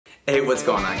Hey, what's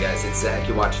going on, guys? It's Zach.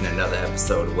 You're watching another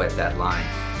episode of Wet That Line.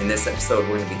 In this episode,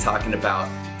 we're going to be talking about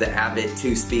the Avet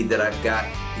 2-speed that I've got,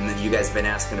 and then you guys have been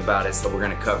asking about it, so we're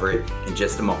going to cover it in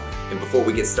just a moment. And before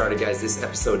we get started, guys, this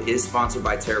episode is sponsored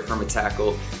by Terra Firma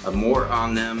Tackle. More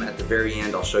on them at the very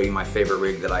end. I'll show you my favorite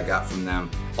rig that I got from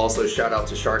them. Also, shout out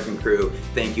to Shark and Crew.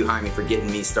 Thank you, Jaime, for getting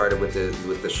me started with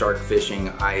the shark fishing.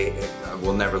 I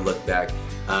will never look back.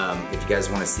 If you guys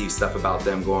want to see stuff about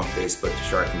them, go on Facebook to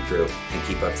Shark and Crew and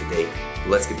keep up to date.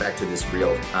 Let's get back to this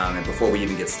reel. And before we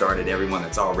even get started, everyone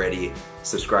that's already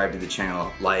subscribed to the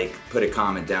channel, like, put a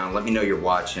comment down, let me know you're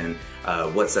watching.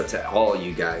 What's up to all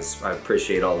you guys? I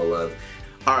appreciate all the love.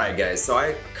 Alright guys, so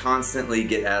I constantly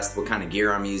get asked what kind of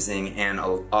gear I'm using, and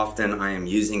often I am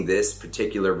using this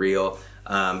particular reel.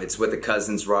 It's with a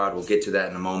cousin's rod. We'll get to that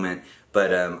in a moment.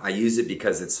 But I use it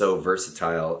because it's so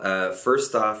versatile.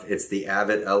 First off, it's the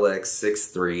Avet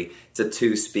LX-6. It's a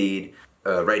 2-speed.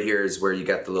 Right here is where you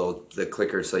got the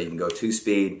clicker so you can go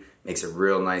 2-speed. Makes it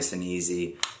real nice and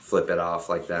easy. Flip it off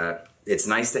like that. It's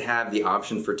nice to have the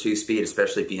option for 2-speed,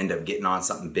 especially if you end up getting on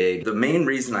something big. The main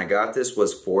reason I got this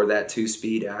was for that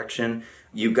 2-speed action.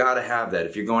 You gotta have that.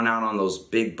 If you're going out on those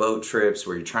big boat trips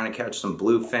where you're trying to catch some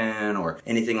bluefin or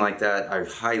anything like that, I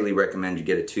highly recommend you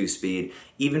get a 2-speed.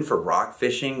 Even for rock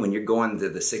fishing, when you're going to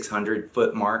the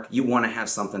 600-foot mark, you wanna have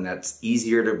something that's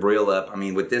easier to reel up. I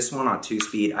mean, with this one on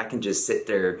 2-speed, I can just sit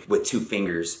there with 2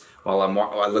 fingers while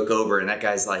I look over and that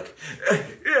guy's like,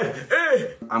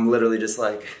 I'm literally just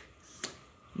like,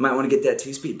 might wanna get that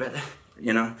 2-speed, brother,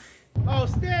 you know? Oh,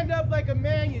 stand up like a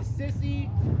man, you sissy.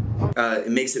 It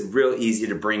makes it real easy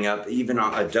to bring up, even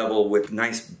on a double with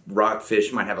nice rockfish.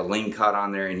 You might have a ling caught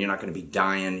on there and you're not going to be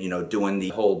dying, you know, doing the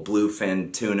whole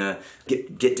bluefin tuna,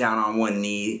 get down on one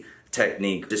knee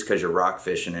technique just because you're rock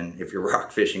fishing. And if you're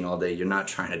rock fishing all day, you're not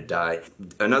trying to die.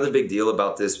 Another big deal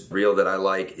about this reel that I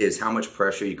like is how much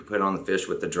pressure you can put on the fish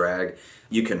with the drag.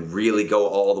 You can really go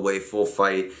all the way full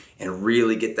fight and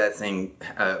really get that thing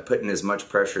putting as much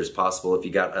pressure as possible if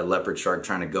you got a leopard shark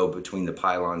trying to go between the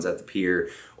pylons at the pier,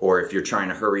 or if you're trying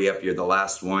to hurry up, you're the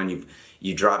last one,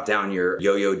 you drop down your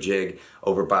yo-yo jig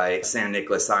over by San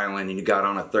Nicolas Island and you got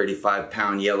on a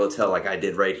 35-pound yellowtail like I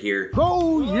did right here.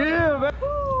 Oh yeah, man.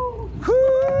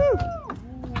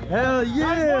 Hell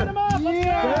yeah!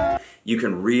 Yeah! You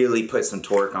can really put some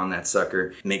torque on that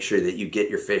sucker. Make sure that you get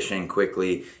your fish in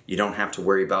quickly. You don't have to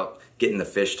worry about getting the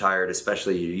fish tired,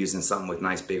 especially you're using something with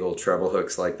nice big old treble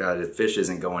hooks like that. The fish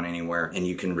isn't going anywhere and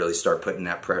you can really start putting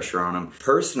that pressure on them.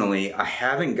 Personally, I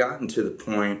haven't gotten to the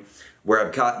point where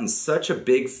I've gotten such a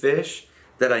big fish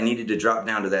that I needed to drop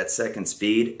down to that 2nd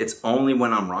speed. It's only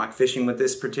when I'm rock fishing with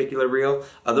this particular reel.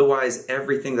 Otherwise,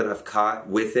 everything that I've caught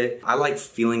with it, I like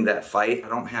feeling that fight. I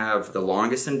don't have the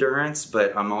longest endurance,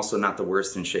 but I'm also not the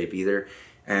worst in shape either.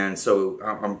 And so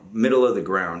I'm middle of the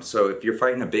ground. So if you're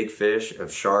fighting a big fish, a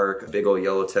shark, a big old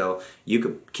yellowtail, you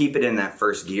could keep it in that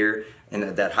first gear and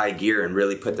that high gear and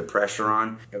really put the pressure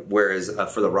on. Whereas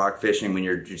for the rock fishing, when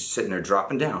you're just sitting there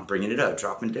dropping down, bringing it up,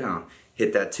 dropping down,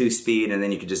 hit that 2-speed, and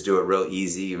then you can just do it real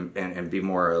easy and be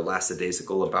more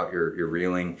lackadaisical about your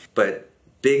reeling. But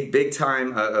big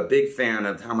time, a big fan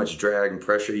of how much drag and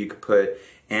pressure you could put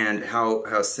and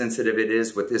how sensitive it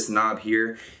is with this knob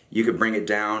here. You could bring it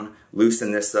down,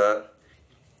 loosen this up.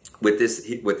 With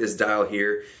this dial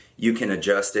here, you can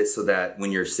adjust it so that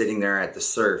when you're sitting there at the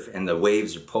surf and the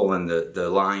waves are pulling the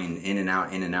line in and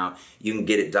out, you can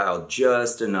get it dialed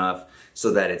just enough so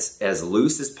that it's as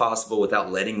loose as possible without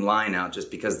letting line out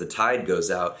just because the tide goes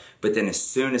out. But then as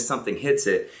soon as something hits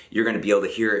it, you're going to be able to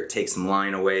hear it take some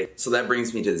line away. So that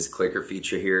brings me to this clicker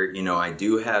feature here. You know, I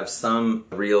do have some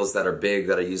reels that are big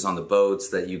that I use on the boats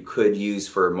that you could use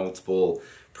for multiple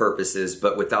purposes,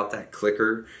 but without that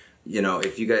clicker, you know,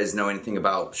 if you guys know anything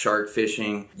about shark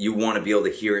fishing, you want to be able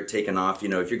to hear it taking off. You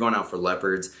know, if you're going out for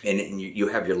leopards and you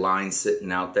have your line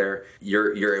sitting out there,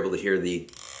 you're able to hear the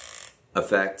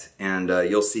effect, and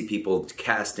you'll see people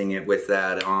casting it with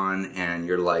that on, and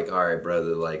you're like, all right,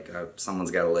 brother, like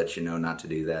someone's got to let you know not to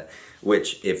do that.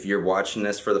 Which, if you're watching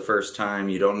this for the first time,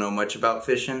 you don't know much about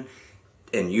fishing,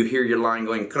 and you hear your line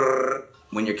going krrr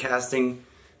when you're casting,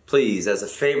 please, as a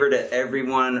favor to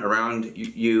everyone around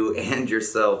you and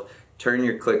yourself, turn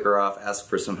your clicker off, ask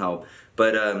for some help.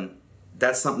 But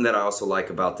that's something that I also like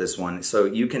about this one. So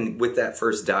you can, with that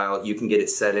first dial, you can get it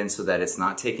set in so that it's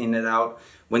not taking it out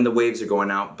when the waves are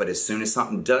going out, but as soon as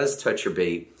something does touch your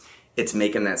bait, it's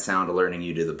making that sound, alerting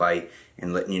you to the bite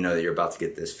and letting you know that you're about to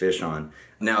get this fish on.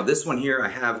 Now this one here, I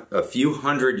have a few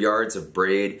hundred yards of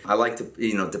braid. I like to,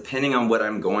 you know, depending on what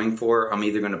I'm going for, I'm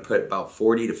either gonna put about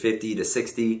 40 to 50 to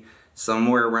 60,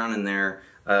 somewhere around in there,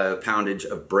 poundage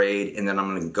of braid, and then I'm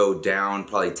going to go down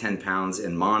probably 10 pounds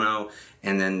in mono,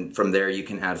 and then from there you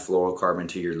can add fluorocarbon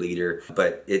to your leader,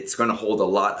 but it's going to hold a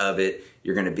lot of it.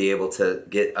 You're going to be able to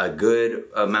get a good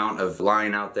amount of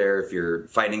line out there. If you're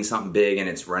fighting something big and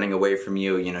it's running away from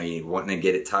you, you know, you want to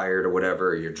get it tired or whatever,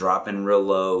 or you're dropping real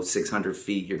low, 600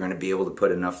 feet, you're going to be able to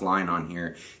put enough line on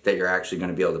here that you're actually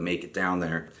going to be able to make it down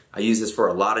there. I use this for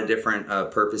a lot of different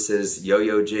purposes: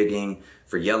 yo-yo jigging,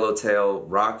 for yellowtail,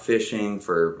 rock fishing,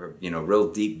 for, you know, real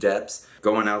deep depths,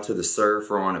 going out to the surf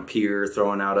or on a pier,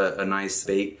 throwing out a nice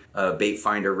bait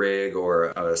finder rig or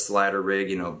a slider rig,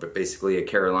 you know, but basically a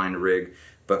Carolina rig,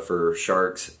 but for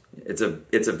sharks. It's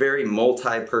a very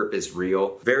multi-purpose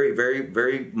reel,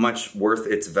 very much worth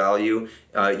its value.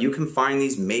 You can find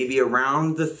these maybe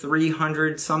around the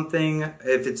 300 something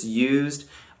if it's used,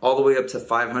 all the way up to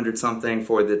 500 something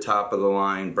for the top of the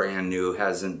line, brand new,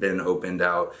 hasn't been opened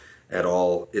out at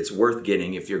all. It's worth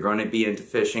getting. If you're going to be into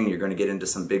fishing, you're going to get into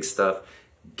some big stuff,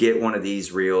 get one of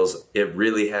these reels. It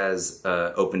really has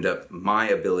opened up my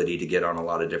ability to get on a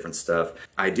lot of different stuff.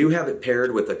 I do have it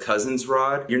paired with a Cousins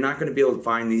rod. You're not going to be able to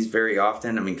find these very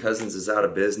often. I mean, Cousins is out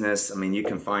of business. I mean, you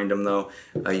can find them though.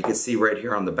 You can see right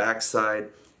here on the back side,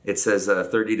 it says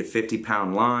 30 to 50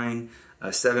 pound line.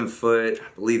 7 foot.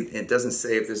 I believe it doesn't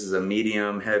say if this is a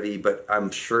medium heavy, but I'm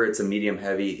sure it's a medium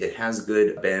heavy. It has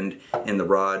good bend in the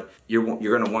rod. You're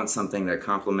going to want something that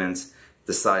complements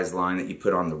the size line that you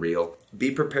put on the reel. Be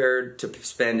prepared to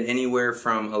spend anywhere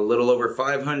from a little over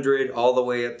 $500 all the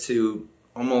way up to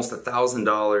almost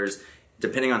 $1,000,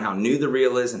 depending on how new the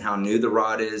reel is and how new the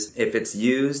rod is. If it's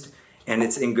used and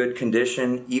it's in good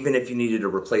condition, even if you needed to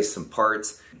replace some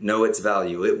parts, know its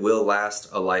value. It will last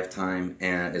a lifetime,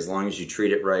 and as long as you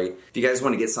treat it right. If you guys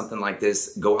want to get something like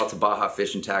this, go out to Baja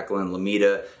Fish and Tackle in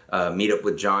Lomita, meet up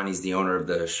with John. He's the owner of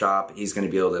the shop. He's going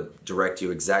to be able to direct you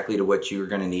exactly to what you're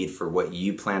going to need for what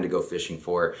you plan to go fishing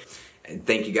for. And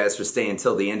thank you guys for staying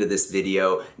till the end of this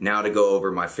video. Now to go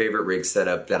over my favorite rig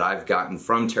setup that I've gotten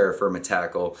from Terra Firma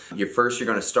Tackle. You're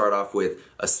going to start off with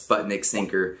a Sputnik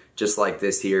sinker, just like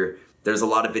this here. There's a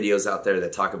lot of videos out there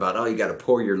that talk about, oh, you got to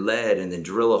pour your lead and then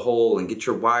drill a hole and get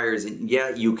your wires. And yeah,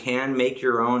 you can make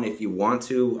your own if you want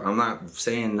to. I'm not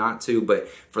saying not to, but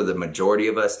for the majority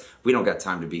of us, we don't got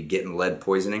time to be getting lead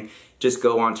poisoning. Just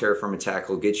go on Terra Firma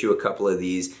Tackle, get you a couple of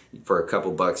these for a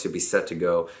couple bucks, you'll be set to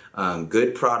go.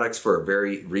 Good products for a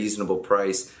very reasonable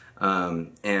price.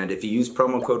 And if you use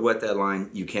promo code WetThatLine,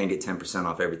 you can get 10%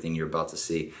 off everything you're about to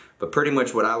see. But pretty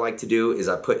much what I like to do is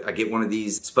I get one of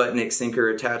these Sputnik sinker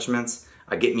attachments.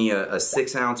 I get me a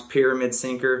 6-ounce pyramid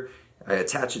sinker. I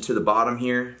attach it to the bottom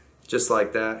here, just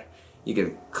like that. You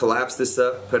can collapse this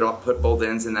up, put both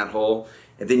ends in that hole,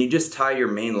 and then you just tie your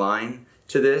main line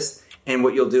to this. And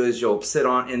what you'll do is you'll sit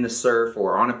in the surf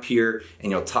or on a pier,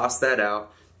 and you'll toss that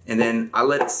out. And then I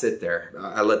let it sit there.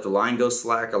 I let the line go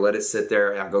slack, I let it sit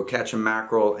there, I go catch a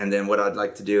mackerel, and then what I'd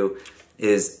like to do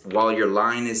is while your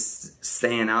line is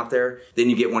staying out there, then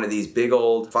you get one of these big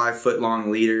old 5-foot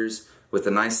long leaders with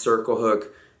a nice circle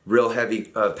hook, real heavy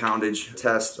poundage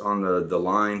test on the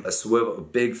line, a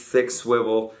big thick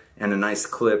swivel, and a nice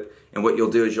clip. And what you'll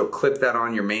do is you'll clip that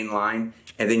on your main line,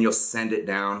 and then you'll send it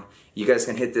down. You guys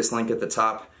can hit this link at the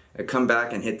top. Come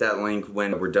back and hit that link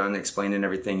when we're done explaining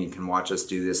everything. You can watch us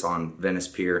do this on Venice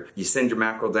Pier. You send your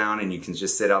mackerel down and you can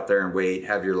just sit out there and wait,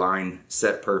 have your line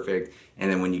set perfect,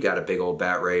 and then when you got a big old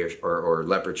bat ray or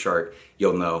leopard shark,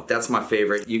 you'll know. That's my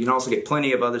favorite. You can also get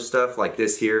plenty of other stuff like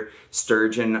this here,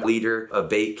 sturgeon leader, a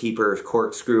bait keeper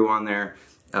corkscrew on there.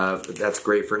 That's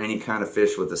great for any kind of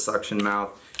fish with a suction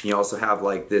mouth. You also have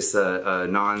like this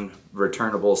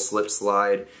non-returnable slip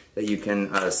slide that you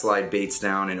can slide baits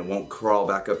down and it won't crawl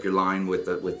back up your line with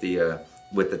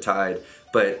the tide.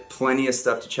 But plenty of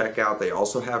stuff to check out. They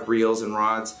also have reels and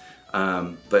rods,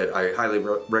 but I highly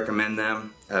recommend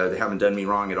them. They haven't done me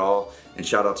wrong at all. And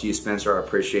shout out to you, Spencer. I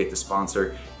appreciate the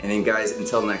sponsor. And then guys,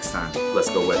 until next time, let's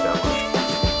go wet that line.